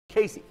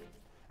Casey.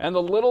 And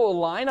the Little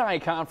Illini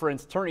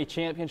Conference Tourney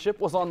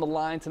Championship was on the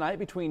line tonight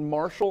between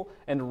Marshall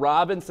and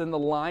Robinson. The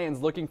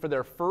Lions looking for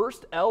their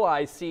first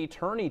LIC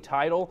tourney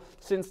title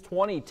since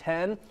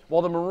 2010,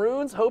 while the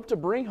Maroons hope to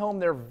bring home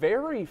their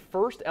very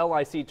first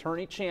LIC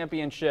tourney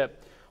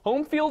championship.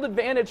 Home field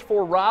advantage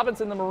for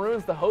Robinson. The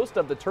Maroons, the host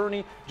of the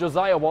tourney.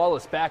 Josiah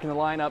Wallace back in the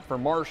lineup for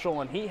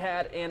Marshall, and he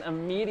had an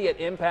immediate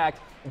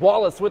impact.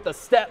 Wallace with a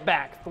step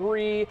back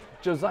three.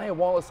 Josiah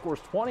Wallace scores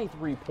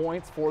 23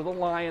 points for the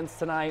Lions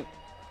tonight.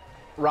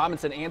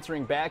 Robinson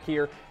answering back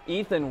here.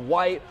 Ethan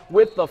White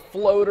with the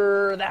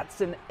floater.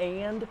 That's an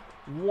and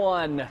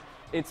one.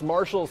 It's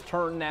Marshall's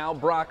turn now.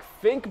 Brock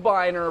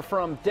Finkbeiner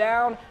from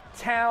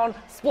downtown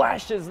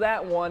splashes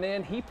that one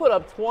in. He put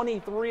up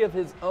 23 of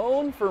his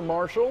own for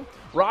Marshall.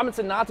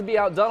 Robinson not to be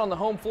outdone on the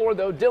home floor,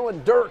 though.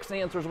 Dylan Dirks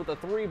answers with a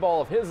three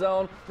ball of his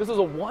own. This is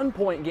a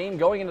one-point game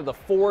going into the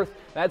fourth.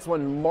 That's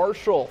when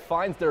Marshall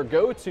finds their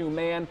go-to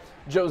man.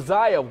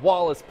 Josiah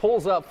Wallace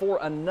pulls up for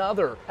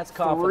another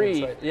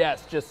three. Right?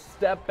 Yes, just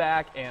step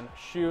back and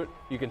shoot.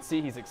 You can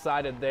see he's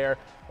excited there.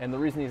 And the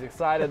reason he's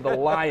excited, the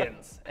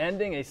Lions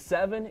ending a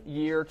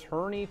 7-year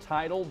tourney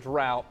title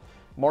drought.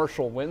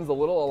 Marshall wins the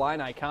Little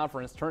Illini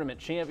Conference Tournament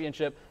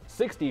Championship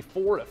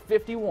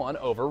 64-51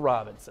 over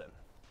Robinson.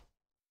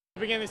 At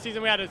the beginning of the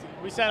season,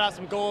 we set out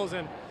some goals,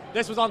 and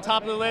this was on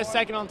top of the list,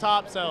 second on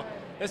top, so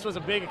this was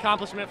a big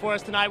accomplishment for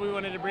us tonight. We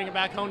wanted to bring it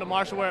back home to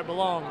Marshall where it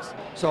belongs.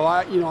 So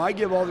I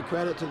give all the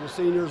credit to the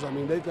seniors. I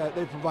mean, they've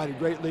provided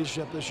great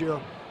leadership this year,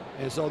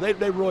 and so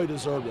they really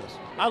deserve this.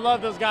 I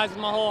love those guys with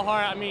my whole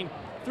heart. I mean,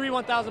 3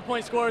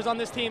 1,000-point scorers on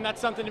this team,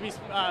 that's something to be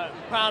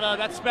proud of.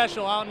 That's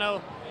special. I don't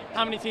know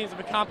how many teams have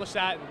accomplished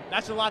that.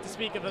 That's a lot to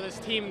speak of this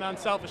team and the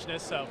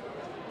unselfishness, so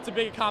it's a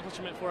big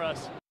accomplishment for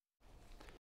us.